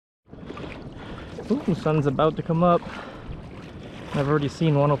Ooh, the sun's about to come up. I've already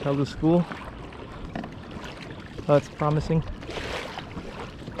seen one Opelu school. That's promising.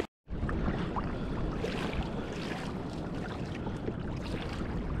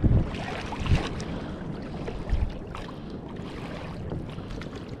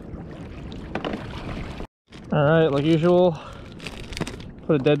 Alright, like usual,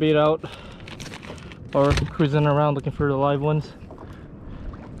 put a dead bait out or cruising around looking for the live ones.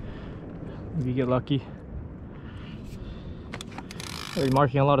 Maybe you get lucky. Already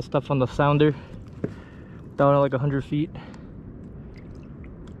marking a lot of stuff on the sounder down at like 100 feet.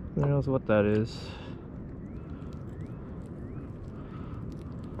 Who knows what that is?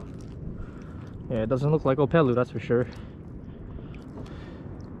 Yeah, it doesn't look like Opelu, that's for sure.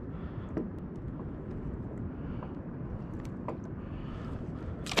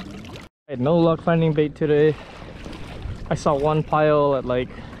 I had no luck finding bait today. I saw one pile at like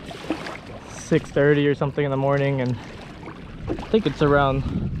 6:30 or something in the morning, and I think it's around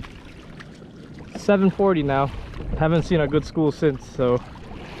 7:40 now. Haven't seen a good school since, so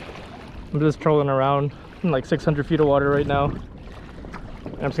I'm just trolling around in like 600 feet of water right now.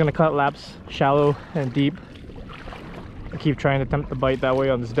 And I'm just gonna cut laps shallow and deep. I keep trying to tempt the bite that way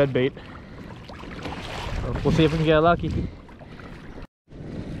on this dead bait. So we'll see if we can get lucky.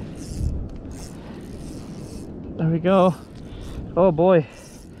 There we go. Oh boy,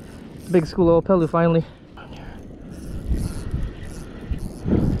 big school of Opelu finally.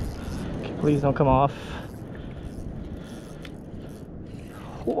 Okay, please don't come off.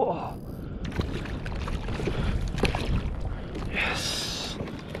 Whoa. Yes.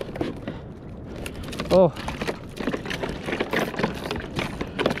 Oh.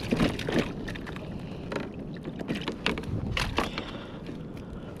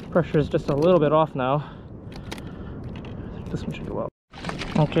 Pressure is just a little bit off now. This one should go up.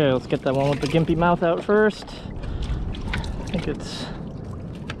 Okay, let's get that one with the gimpy mouth out first. I think it's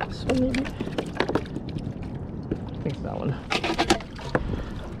this one maybe? I think it's that one.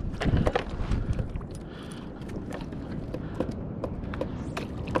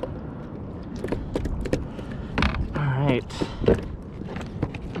 Alright.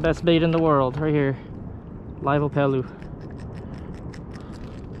 Best bait in the world, right here. Live Opelu.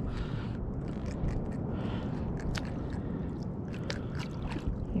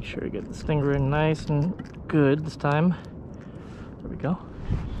 Make sure we get this finger in nice and good this time. There we go.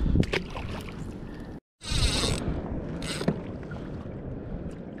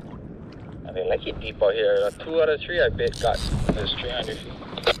 I mean, like it deep out here. 2 out of 3 I bet got this 300 feet.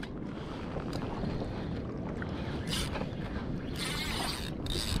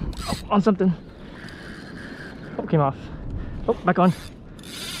 Oh, on something. Oh, came off. Oh, back on.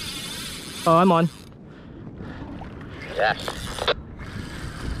 Oh, I'm on. Yeah.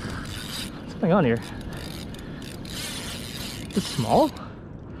 What's going on here? Is it small?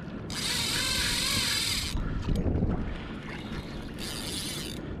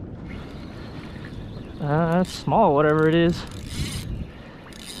 That's small, whatever it is.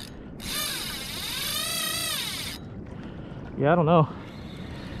 Yeah, I don't know.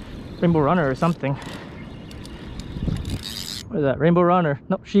 Rainbow runner or something. What is that? Rainbow runner?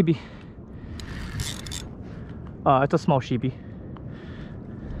 No, Shibi. It's a small Shibi.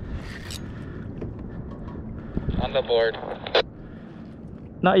 On the board.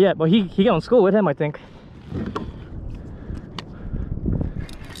 Not yet, but he got on school with him, I think.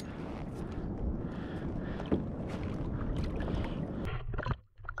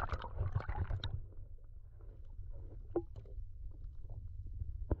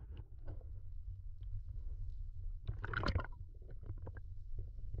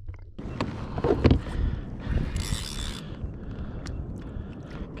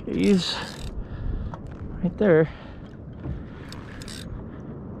 Okay, he's right there.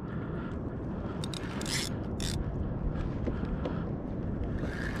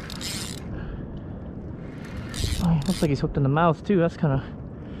 Oh, looks like he's hooked in the mouth too. That's kind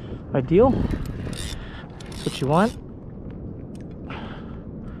of ideal. That's what you want.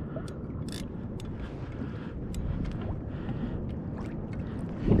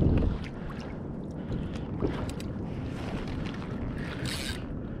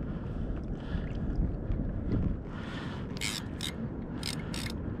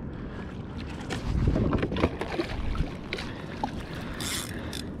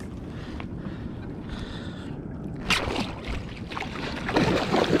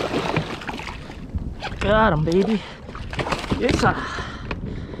 Got him, baby. It's a.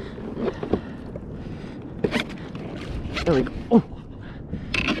 There we go. Oh,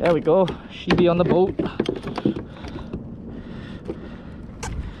 there we go. Shibi on the boat.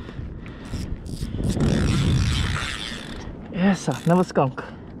 Yes, another skunk.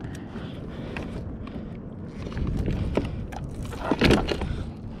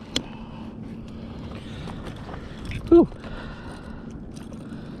 Whew.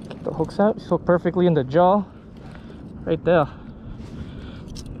 Get the hooks out. Just hook perfectly in the jaw. Right there.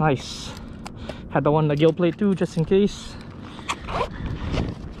 Nice. Had the one in the gill plate too, just in case.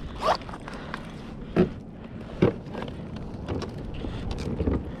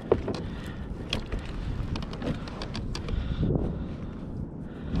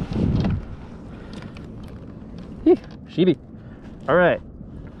 Shibi. All right,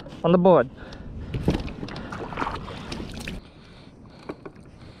 on the board.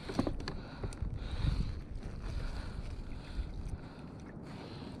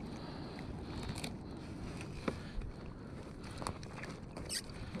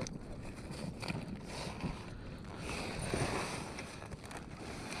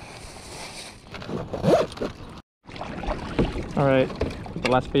 All right, put the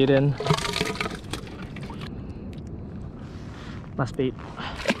last bait in. Last bait.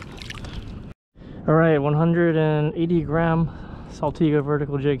 All right, 180 gram Saltiga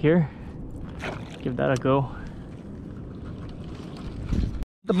vertical jig here. Give that a go.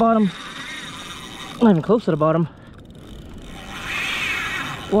 The bottom, not even close to the bottom.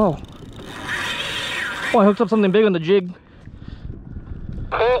 Whoa. Oh, I hooked up something big on the jig.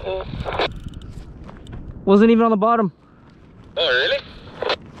 Wasn't even on the bottom. Oh, really?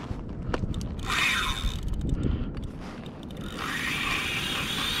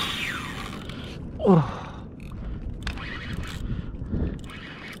 Oh.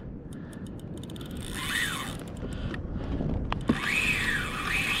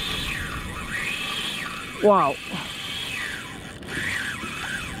 Wow.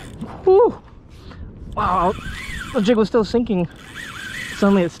 Whew. Wow. The jig was still sinking.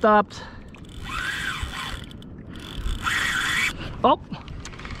 Suddenly it stopped. Oh.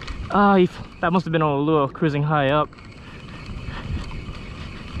 That must have been on a lure cruising high up.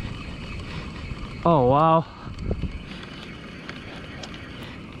 Oh wow.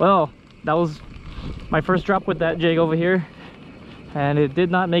 Well, that was my first drop with that jig over here, and it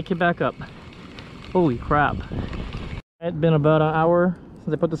did not make it back up. Holy crap. It's been about an hour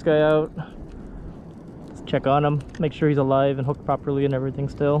since I put this guy out. Let's check on him, make sure he's alive and hooked properly and everything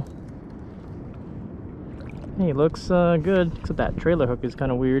still. He looks good, except that trailer hook is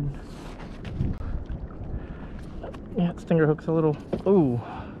kind of weird. Yeah, stinger hook's a little... Ooh.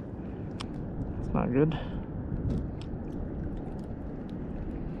 It's not good.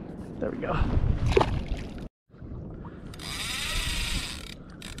 There we go.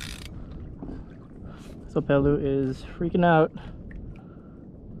 So Opelu is freaking out.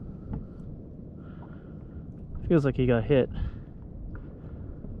 Feels like he got hit.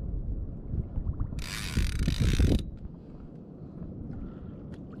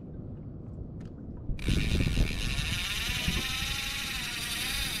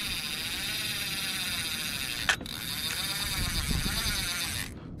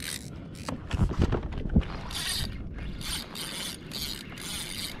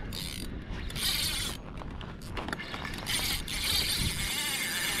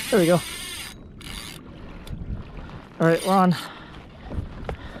 There we go. All right, we're on.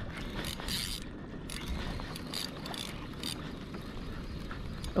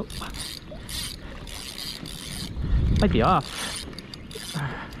 Oh, might be off.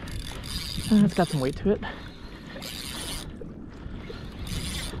 It's got some weight to it.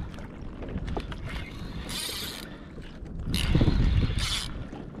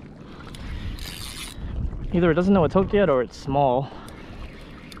 Either it doesn't know it's hooked yet or it's small.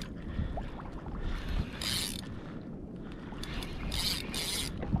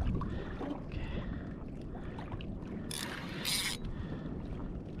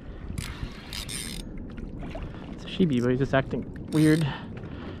 Shibi, but he's just acting weird, I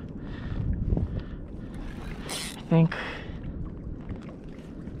think.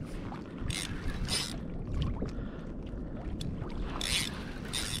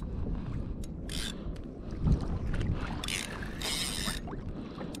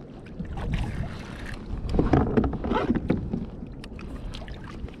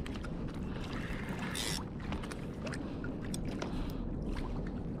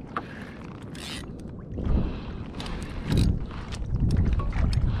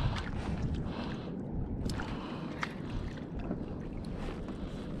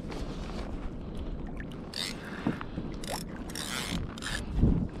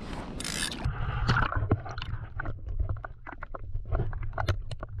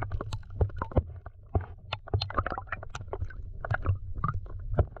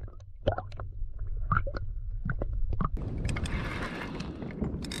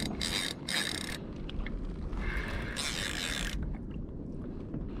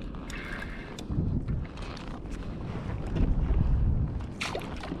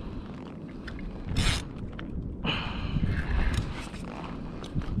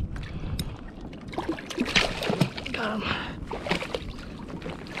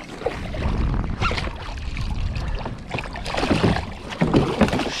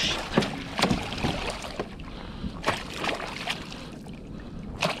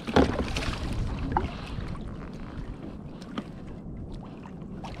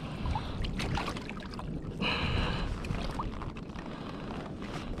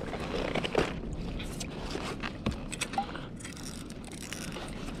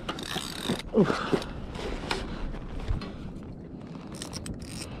 Oof.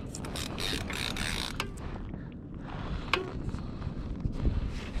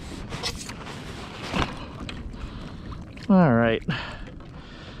 All right, a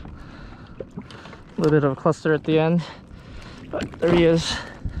little bit of a cluster at the end, but there he is.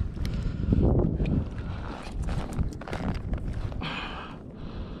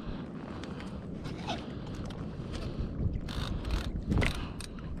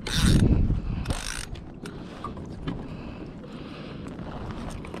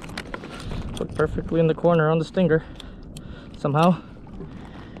 Put perfectly in the corner on the stinger somehow.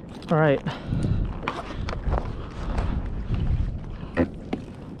 All right.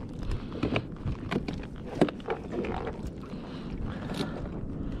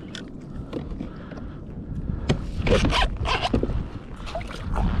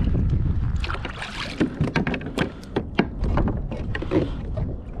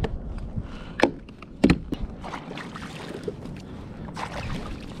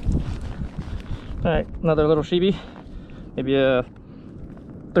 Alright, another little Shibi, maybe a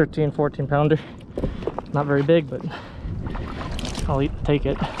 13-14 pounder. Not very big, but I'll take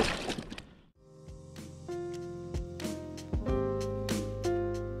it.